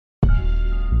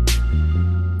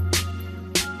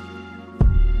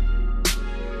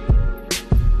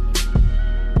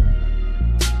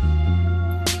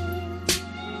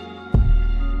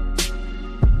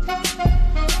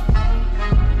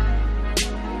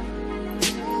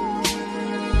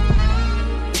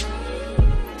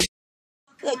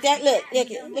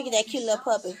Look at that cute little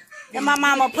puppy. That's my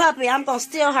mama puppy. I'm gonna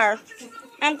steal her.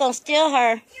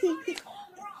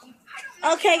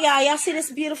 Okay, y'all see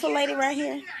this beautiful lady right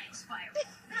here?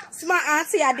 It's my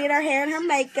auntie. I did her hair and her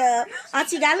makeup.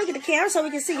 Auntie, you gotta look at the camera so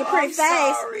we can see your pretty face.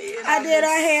 I did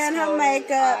her hair and her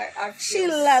makeup. She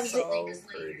loves it.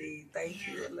 Pretty. Thank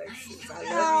you, Alexis.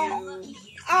 I love you.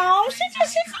 Oh, she come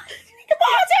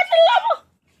on, take the level.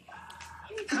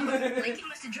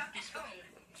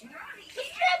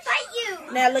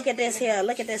 Now look at this here.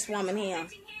 Look at this woman here.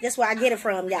 That's where I get it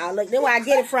from, y'all. Look, that's where I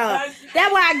get it from.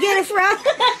 That's where I get it from.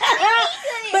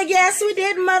 But yes, we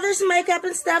did mother's makeup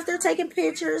and stuff. They're taking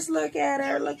pictures. Look at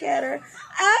her. Look at her.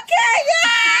 Okay,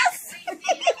 yes.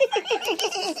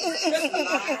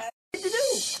 What to do?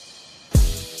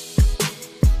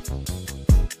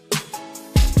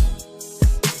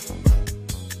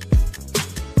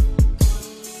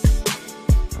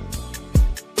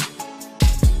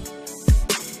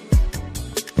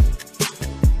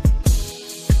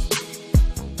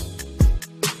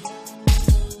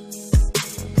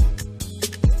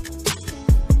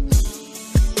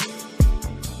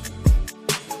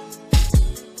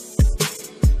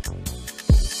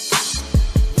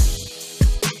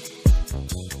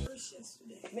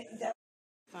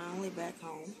 Finally back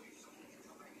home.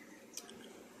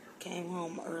 Came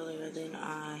home earlier than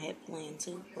I had planned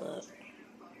to, but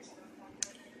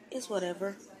it's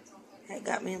whatever. That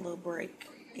got me a little break,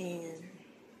 and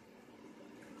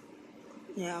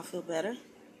yeah, I feel better.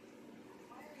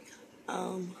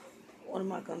 What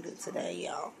am I gonna do today,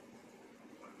 y'all?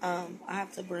 I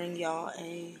have to bring y'all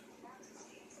I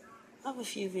have a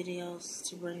few videos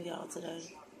to bring y'all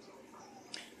today.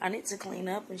 I need to clean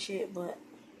up and shit, but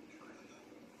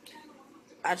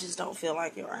I just don't feel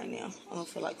like it right now. I don't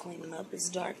feel like cleaning up. It's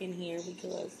dark in here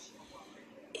because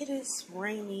it is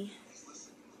rainy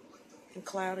and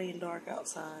cloudy and dark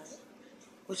outside,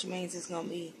 which means it's going to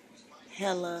be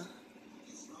hella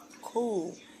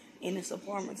cool in this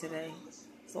apartment today.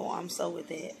 So I'm so with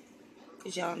that,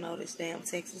 because y'all know this damn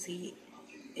Texas heat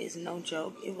is no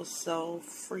joke. It was so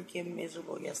freaking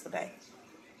miserable yesterday.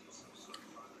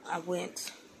 I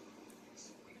was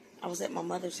at my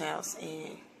mother's house,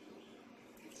 and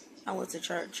I went to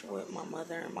church with my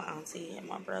mother and my auntie and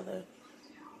my brother,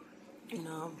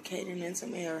 Kaden and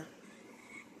Samira.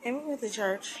 And we went to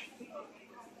church.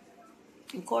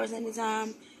 Of course,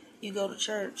 anytime you go to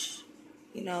church,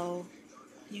 you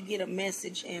get a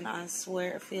message, and I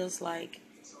swear it feels like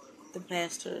the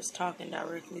pastor is talking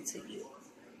directly to you.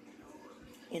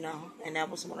 And that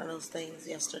was one of those things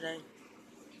yesterday.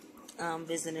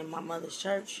 Visiting my mother's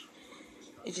church,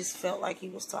 it just felt like he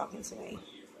was talking to me.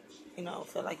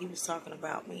 Felt like he was talking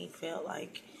about me. Felt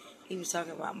like he was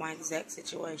talking about my exact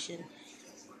situation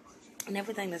and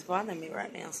everything that's bothering me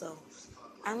right now. So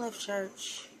I left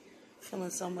church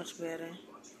feeling so much better.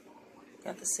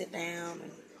 Got to sit down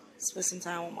and spend some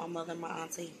time with my mother and my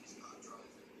auntie.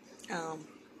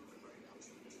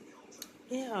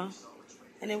 Yeah,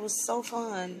 and it was so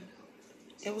fun.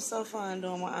 It was so fun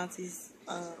doing my auntie's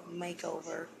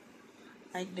makeover,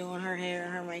 like doing her hair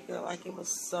and her makeup. Like, it was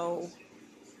so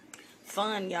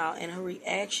fun, y'all, and her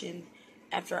reaction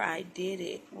after I did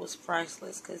it was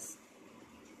priceless, because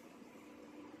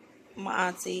my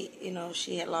auntie,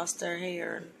 she had lost her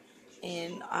hair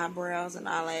and eyebrows and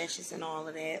eyelashes and all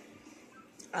of that,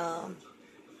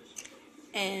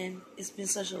 and it's been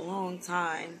such a long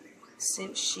time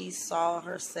since she saw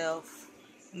herself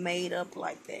made up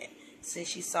like that, since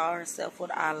she saw herself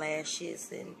with eyelashes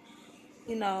and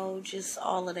just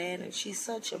all of that. And she's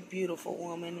such a beautiful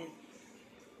woman, and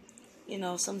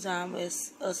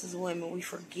sometimes us as women, we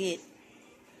forget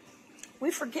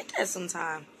that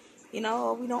sometimes. We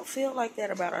don't feel like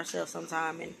that about ourselves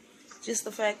sometimes. And just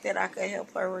the fact that I could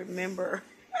help her remember,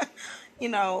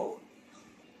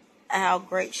 how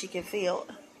great she can feel.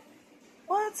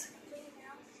 What?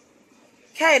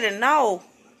 Kaden, no.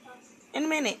 In a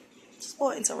minute.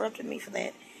 Sport interrupted me for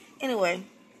that. Anyway,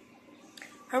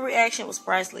 her reaction was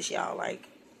priceless, y'all. Like,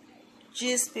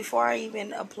 just before I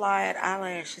even applied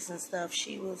eyelashes and stuff,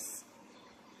 she was,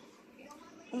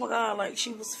 oh my God, like,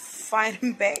 she was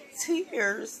fighting back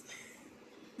tears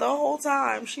the whole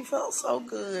time. She felt so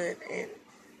good, and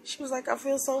she was like, I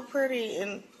feel so pretty.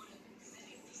 And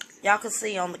y'all can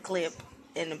see on the clip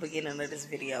in the beginning of this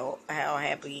video how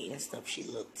happy and stuff she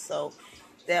looked. So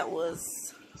that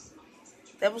was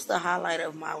the highlight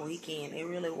of my weekend. It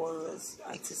really was,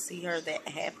 like, to see her that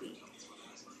happy.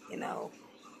 It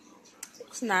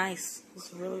was nice. It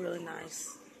was really, really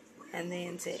nice. And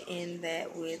then to end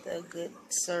that with a good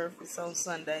service on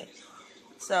Sunday.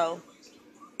 So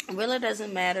it really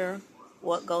doesn't matter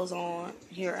what goes on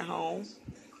here at home.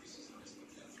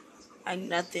 Like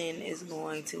nothing is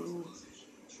going to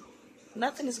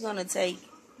take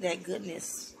that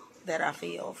goodness that I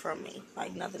feel from me.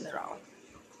 Like nothing at all.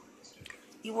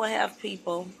 You will have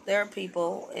people. There are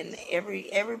people, and every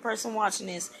person watching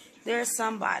this, there's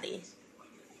somebody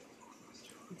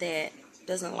that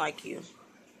doesn't like you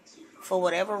for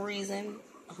whatever reason.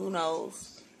 Who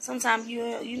knows? Sometimes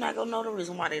you're not gonna know the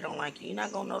reason why they don't like you. You're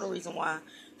not gonna know the reason why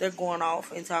they're going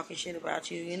off and talking shit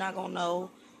about you. You're not gonna know.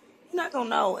 You're not gonna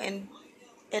know. And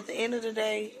at the end of the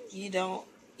day, you don't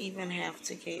even have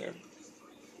to care.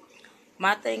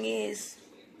 My thing is,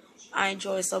 I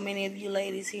enjoy so many of you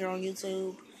ladies here on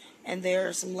YouTube, and there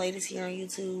are some ladies here on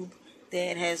YouTube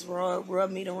that has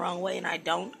rubbed me the wrong way, and I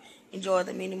don't enjoy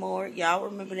them anymore. Y'all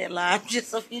remember that live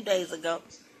just a few days ago.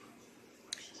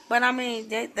 But I mean,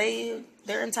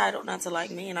 they're entitled not to like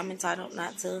me, and I'm entitled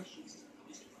not to.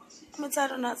 I'm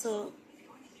entitled not to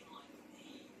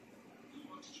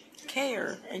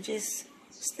care and just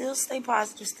still stay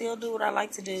positive, still do what I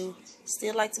like to do,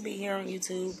 still like to be here on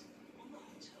YouTube.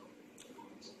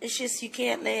 It's just you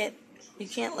can't let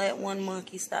one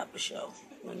monkey stop the show.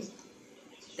 And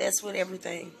that's with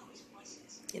everything.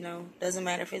 Doesn't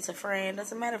matter if it's a friend,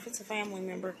 doesn't matter if it's a family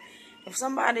member. If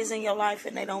somebody's in your life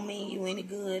and they don't mean you any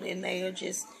good and they are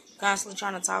just constantly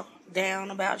trying to talk down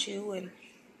about you and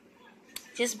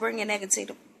just bringing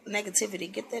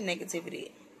negativity, get that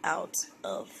negativity out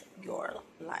of your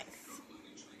life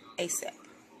ASAP.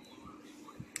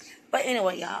 But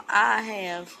anyway, y'all, I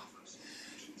have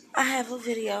a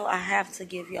video I have to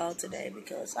give y'all today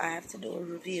because I have to do a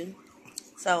review.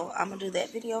 So I'm gonna do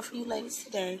that video for you ladies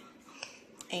today,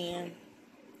 and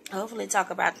hopefully talk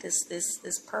about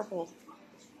this purple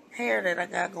hair that I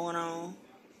got going on.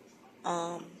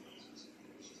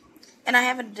 And I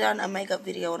haven't done a makeup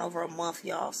video in over a month,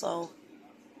 y'all. So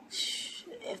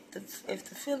if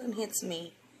the feeling hits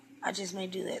me, I just may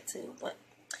do that too. But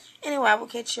anyway, I will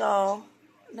catch y'all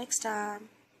next time.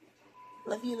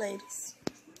 Love you, ladies.